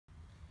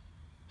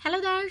Hello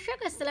দর্শক,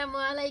 আসসালামু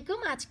আলাইকুম।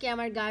 আজকে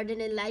আমার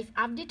গার্ডেনের লাইফ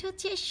আপডেট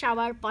হচ্ছে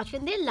সবার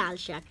পছন্দের লাল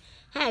শাক।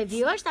 হ্যাঁ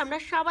ভিউয়ার্স, আমরা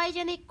সবাই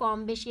জানি কম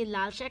বেশি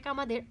লাল শাক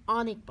আমাদের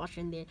অনেক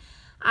পছন্দের।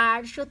 আর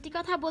সত্যি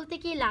কথা বলতে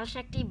কি, লাল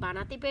শাকটি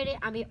বানাতে পেরে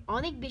আমি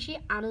অনেক বেশি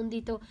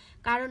আনন্দিত,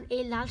 কারণ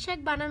এই লাল শাক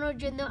বানানোর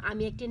জন্য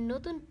আমি একটি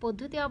নতুন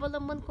পদ্ধতি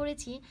অবলম্বন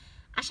করেছি।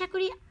 আশা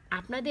করি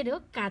আপনাদেরও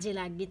কাজে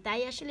লাগবে,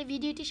 তাই আসলে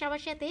ভিডিওটি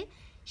সবার সাথে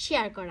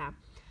শেয়ার করা।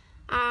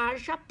 আর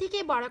সবথেকে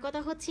বড়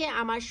কথা হচ্ছে,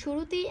 আমার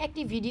শুরুতেই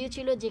একটি ভিডিও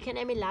ছিল যেখানে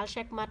আমি লাল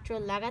শাক মাত্র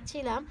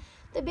লাগাচ্ছিলাম।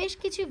 তো বেশ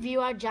কিছু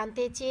ভিউয়ার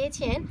জানতে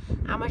চেয়েছেন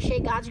আমার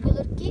সেই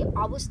গাছগুলোর কি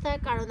অবস্থা,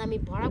 কারণ আমি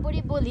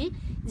বরাবরই বলি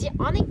যে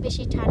অনেক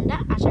বেশি ঠান্ডা।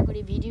 আশা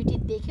করি ভিডিওটি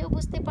দেখেও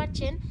বুঝতে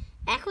পারছেন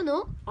এখনও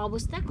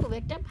অবস্থা খুব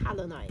একটা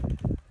ভালো নয়।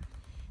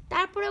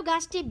 তারপরেও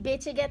গাছটি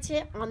বেঁচে গেছে,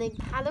 অনেক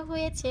ভালো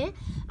হয়েছে।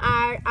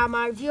 আর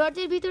আমার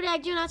ভিউয়ারদের ভিতরে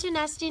একজন আছে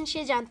নাসরিন,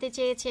 সে জানতে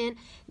চেয়েছেন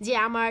যে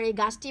আমার এই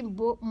গাছটি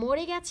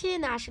মরে গেছে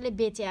না আসলে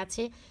বেঁচে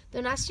আছে। তো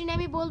নাসরিন,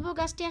 আমি বলবো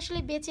গাছটি আসলে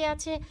বেঁচে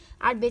আছে,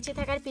 আর বেঁচে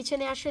থাকার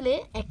পিছনে আসলে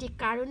একটি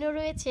কারণও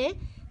রয়েছে,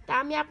 তা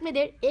আমি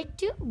আপনাদের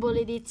একটু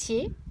বলে দিচ্ছি।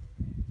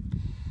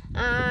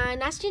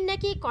 নাসরিন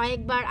নাকি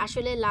কয়েকবার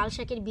আসলে লাল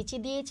শাকের বিচি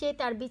দিয়েছে,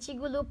 তার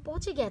বিচিগুলো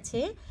পচে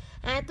গেছে।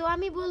 তো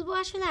আমি বলবো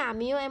আসলে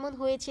আমিও এমন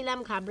হয়েছিলাম,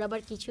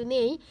 ঘাবড়াবার কিছু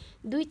নেই।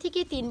 2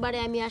 থেকে 3 বারে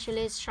আমি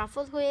আসলে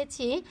সফল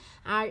হয়েছি।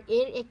 আর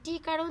এর একটি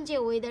কারণ যে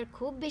ওয়েদার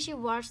খুব বেশি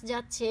ওয়ার্স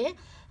যাচ্ছে,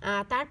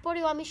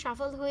 তারপরেও আমি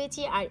সফল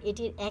হয়েছি। আর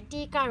এটির একটি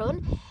কারণ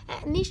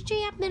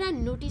নিশ্চয়ই আপনারা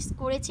নোটিস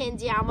করেছেন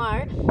যে আমার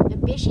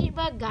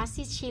বেশিরভাগ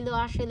গাছই ছিল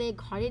আসলে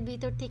ঘরের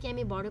ভিতর থেকে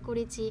আমি বড়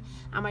করেছি।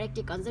 আমার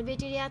একটি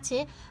কনজারভেটরি আছে,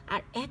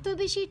 আর এত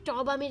বেশি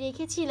টব আমি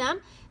রেখেছিলাম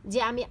যে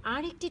আমি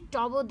আর একটি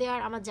টবও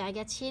দেওয়ার আমার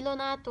জায়গা ছিল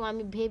না। তো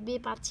আমি ভেবে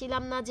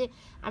পাচ্ছিলাম না যে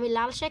আমি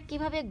লাল শাক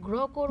কীভাবে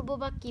গ্রো করব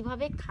বা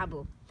কিভাবে খাবো।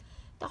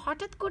 তো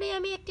হঠাৎ করে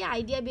আমি একটি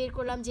আইডিয়া বের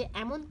করলাম যে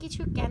এমন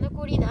কিছু কেন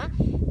করি না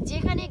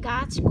যেখানে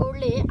গাছ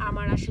করলে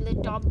আমার আসলে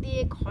টব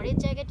দিয়ে ঘরের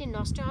জায়গাটি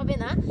নষ্ট হবে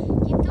না,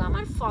 কিন্তু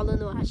আমার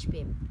ফলনও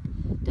আসবে।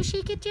 তো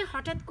সেই ক্ষেত্রে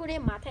হঠাৎ করে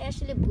মাথায়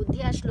আসলে বুদ্ধি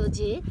আসলো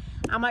যে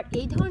আমার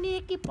এই ধরনের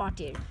একটি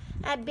পটের,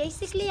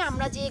 বেসিক্যালি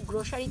আমরা যে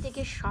গ্রোসারি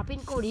থেকে শপিং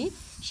করি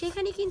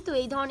সেখানে কিন্তু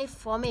এই ধরনের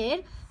ফোমের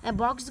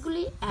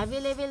বক্সগুলি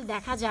অ্যাভেলেবেল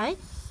দেখা যায়।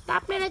 তা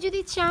আপনারা যদি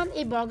চান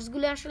এই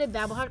বক্সগুলো আসলে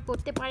ব্যবহার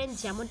করতে পারেন,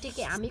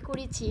 যেমনটিকে আমি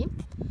করেছি।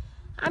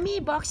 আমি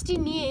এই বক্সটি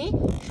নিয়ে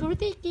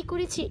শুরুতেই কী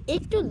করেছি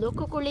একটু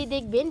লক্ষ্য করলেই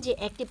দেখবেন যে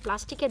একটি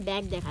প্লাস্টিকের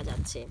ব্যাগ দেখা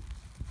যাচ্ছে।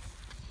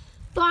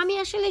 তো আমি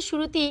আসলে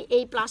শুরুতেই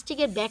এই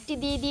প্লাস্টিকের ব্যাগটি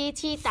দিয়ে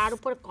দিয়েছি, তার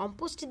উপর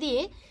কম্পোস্ট দিয়ে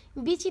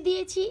বিচি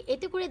দিয়েছি।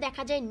 এতে করে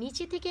দেখা যায়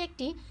নিচে থেকে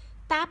একটি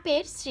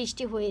তাপের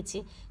সৃষ্টি হয়েছে,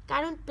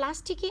 কারণ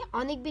প্লাস্টিকে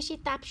অনেক বেশি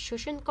তাপ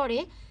শোষণ করে,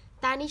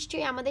 তা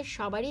নিশ্চয়ই আমাদের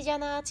সবারই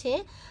জানা আছে।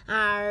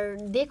 আর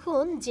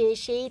দেখুন যে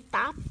সেই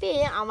তাপ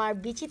পেয়ে আমার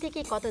বিচি থেকে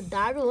কত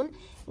দারুণ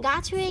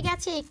গাছ হয়ে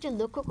গেছে। একটু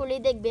লক্ষ্য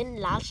করলেই দেখবেন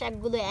লাল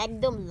শাকগুলো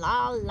একদম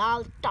লাল লাল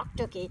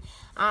টকটকে।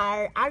 আর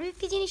আরও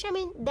একটি জিনিস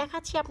আমি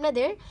দেখাচ্ছি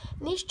আপনাদের,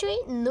 নিশ্চয়ই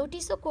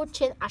নোটিসও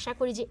করছেন আশা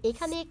করি, যে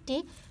এখানে একটি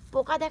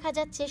পোকা দেখা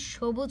যাচ্ছে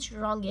সবুজ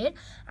রঙের,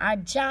 আর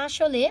যা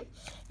আসলে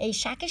এই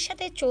শাকের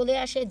সাথে চলে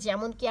আসে।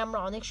 যেমন কি আমরা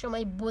অনেক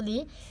সময় বলি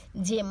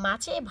যে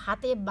মাছে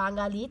ভাতে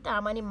বাঙালি, তার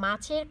মানে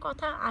মাছের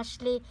কথা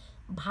আসলে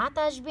ভাত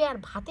আসবে, আর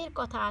ভাতের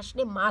কথা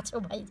আসলে মাছও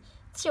ভাই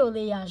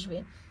চলেই আসবে।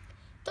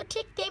 তো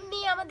ঠিক তেমনি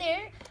আমাদের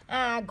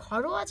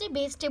ঘরোয়া যে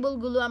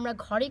ভেজিটেবলগুলো আমরা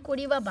ঘরে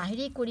করি বা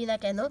বাইরেই করি না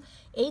কেন,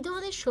 এই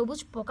ধরনের সবুজ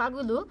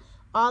পোকাগুলো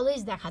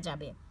অলওয়েজ দেখা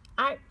যাবে।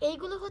 আর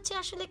এইগুলো হচ্ছে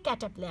আসলে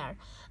ক্যাটারপিলার।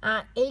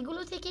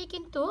 এইগুলো থেকেই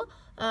কিন্তু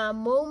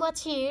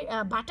মৌমাছির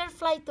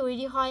বাটারফ্লাই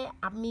তৈরি হয়।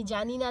 আমি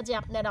জানি না যে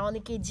আপনারা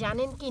অনেকেই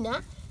জানেন কি না।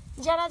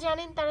 যারা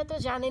জানেন তারা তো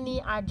জানেনই,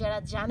 আর যারা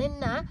জানেন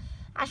না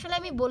আসলে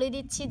আমি বলে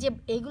দিচ্ছি যে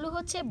এগুলো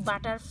হচ্ছে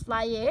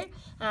বাটারফ্লাইয়ের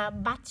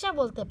বাচ্চা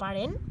বলতে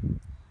পারেন।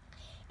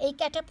 এই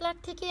ক্যাটারপিলার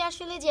থেকে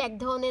আসলে যে এক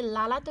ধরনের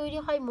লালা তৈরি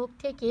হয় মুখ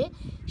থেকে,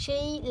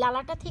 সেই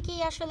লালাটা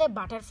থেকেই আসলে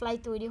বাটারফ্লাই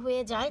তৈরি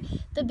হয়ে যায়।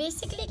 তো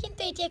বেসিক্যালি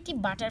কিন্তু এটি একটি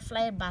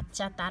বাটারফ্লাইয়ের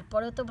বাচ্চা।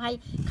 তারপরেও তো ভাই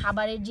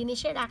খাবারের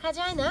জিনিসে রাখা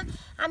যায় না,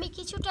 আমি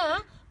কিছুটা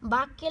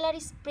বাক কেলার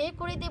স্প্রে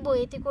করে দেব,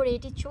 এতে করে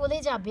এটি চলে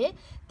যাবে।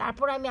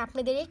 তারপর আমি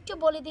আপনাদের একটু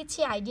বলে দিচ্ছি,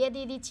 আইডিয়া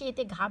দিয়ে দিচ্ছি,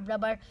 এতে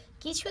ঘাবড়াবার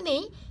কিছু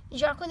নেই।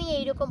 যখনই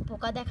এইরকম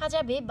পোকা দেখা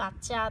যাবে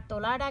বাচ্চা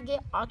তোলার আগে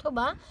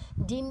অথবা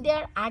ডিম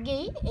দেওয়ার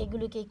আগেই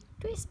এগুলোকে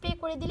একটু স্প্রে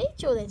করে দিলেই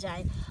চলে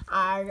যায়।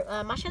 আর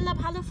মাশাল্লাহ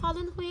ভালো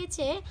ফলন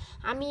হয়েছে।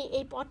 আমি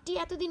এই পটটি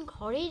এতদিন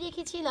ঘরেই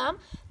রেখেছিলাম,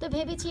 তো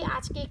ভেবেছি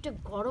আজকে একটু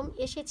গরম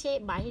এসেছে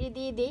বাইরে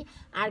দিয়ে দেই।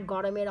 আর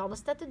গরমের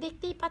অবস্থা তো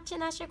দেখতেই পাচ্ছেন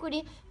আশা করি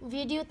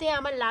ভিডিওতে,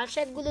 আমার লাল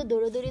শাকগুলো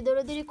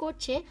দৌড়োদৌড়ি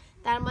করছে,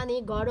 তার মানে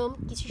গরম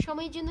কিছু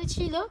সময়ের জন্য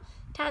ছিল,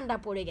 ঠান্ডা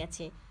পড়ে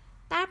গেছে।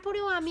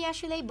 তারপরেও আমি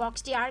আসলে এই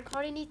বক্সটি আর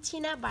ঘরে নিচ্ছি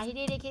না,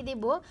 বাইরে রেখে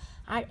দেব।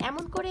 আর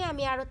এমন করে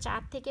আমি আরও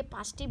 4 থেকে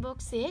 5টি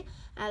বক্সে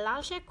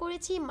লাল শাক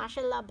করেছি।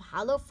 মাশাল্লাহ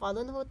ভালো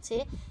ফলন হচ্ছে।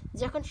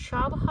 যখন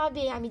সব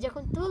হবে, আমি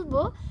যখন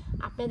তুলবো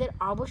আপনাদের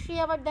অবশ্যই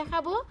আবার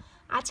দেখাবো।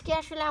 আজকে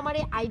আসলে আমার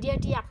এই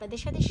আইডিয়াটি আপনাদের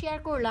সাথে শেয়ার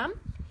করলাম।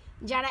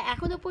 যারা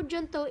এখনও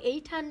পর্যন্ত এই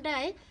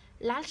ঠান্ডায়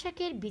লাল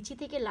শাকের বিচি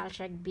থেকে লাল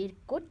শাক বের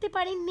করতে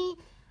পারেননি,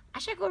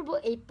 আশা করব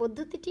এই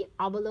পদ্ধতিটি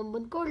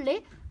অবলম্বন করলে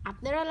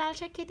আপনারা লাল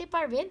শাক খেতে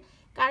পারবেন।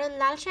 কারণ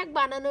লাল শাক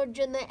বানানোর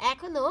জন্য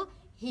এখনও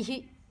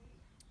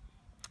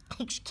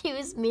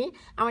এক্সকিউজ মি,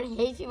 আমার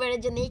হেই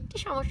ফিভারের জন্য একটু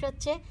সমস্যা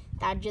হচ্ছে,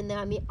 তার জন্য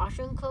আমি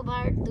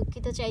অসংখ্যবার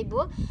দুঃখিত চাইবো।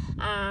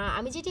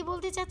 আমি যেটি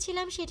বলতে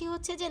চাচ্ছিলাম সেটি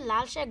হচ্ছে যে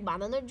লাল শাক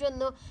বানানোর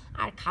জন্য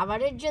আর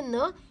খাবারের জন্য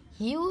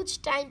হিউজ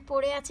টাইম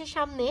পড়ে আছে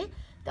সামনে।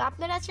 তো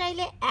আপনারা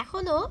চাইলে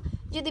এখনও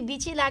যদি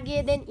বিচি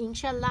লাগিয়ে দেন,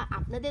 ইনশাল্লাহ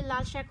আপনাদের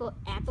লাল শাকও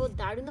এত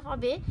দারুণ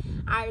হবে।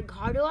 আর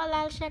ঘরোয়া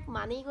লাল শাক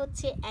মানেই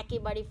হচ্ছে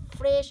একেবারে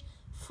ফ্রেশ,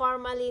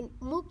 ফরমালিন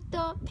মুক্ত,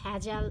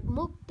 ভেজাল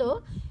মুক্ত।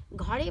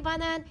 ঘরে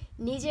বানান,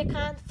 নিজে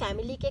খান,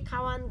 ফ্যামিলিকে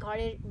খাওয়ান,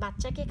 ঘরের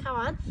বাচ্চাকে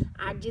খাওয়ান,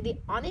 আর যদি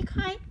অনেক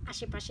হয়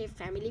আশেপাশে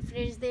ফ্যামিলি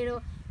ফ্রেন্ডসদেরও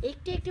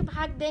একটু একটু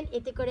ভাগ দেন,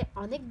 এতে করে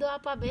অনেক দোয়া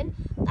পাবেন,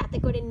 তাতে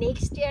করে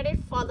নেক্সট ইয়ারের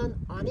ফলন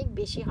অনেক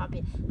বেশি হবে।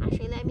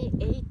 আসলে আমি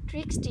এই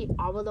ট্রিক্সটি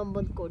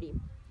অবলম্বন করি।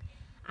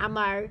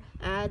 আমার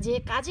যে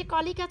কাজে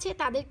কলিগ আছে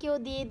তাদেরকেও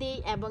দিয়ে দিই,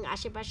 এবং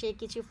আশেপাশে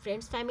কিছু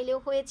ফ্রেন্ডস ফ্যামিলিও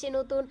হয়েছে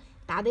নতুন,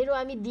 তাদেরও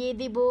আমি দিয়ে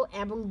দিব,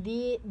 এবং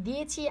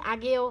দিয়েছি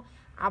আগেও,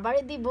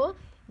 আবারও দিব,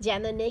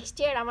 যেন নেক্সট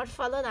ইয়ার আমার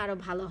ফলন আরও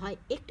ভালো হয়।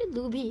 একটু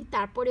লোভী,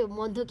 তারপরেও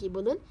মন্দ কি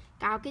বলুন?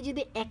 কাউকে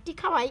যদি একটি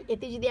খাওয়াই,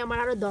 এতে যদি আমার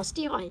আরও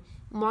 10টি হয়,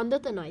 মন্দ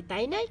তো নয়,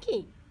 তাই নয় কি?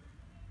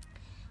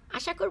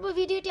 আশা করব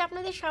ভিডিওটি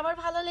আপনাদের সবার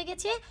ভালো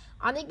লেগেছে।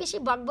 অনেক বেশি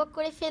বকবক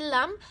করে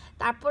ফেললাম,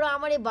 তারপরও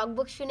আমার এই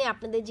বকবক শুনে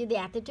আপনাদের যদি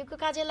এতটুকু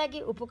কাজে লাগে,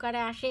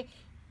 উপকারে আসে,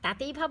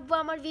 তাতেই ভাববো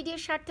আমার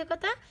ভিডিওর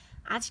সার্থকতা।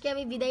 আজকে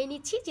আমি বিদায়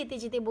নিচ্ছি, যেতে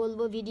যেতে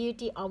বলবো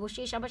ভিডিওটি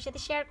অবশ্যই সবার সাথে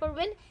শেয়ার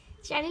করবেন,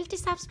 চ্যানেলটি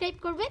সাবস্ক্রাইব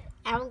করবেন,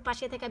 এবং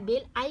পাশে থাকা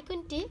বেল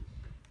আইকনটি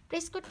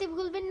প্রেস করতে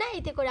ভুলবেন না।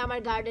 এতে করে আমার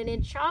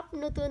গার্ডেনের সব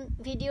নতুন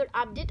ভিডিওর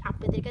আপডেট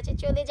আপনাদের কাছে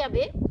চলে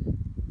যাবে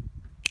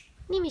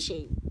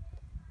নিমিষেই।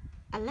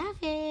 আল্লাহ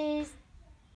হাফেজ।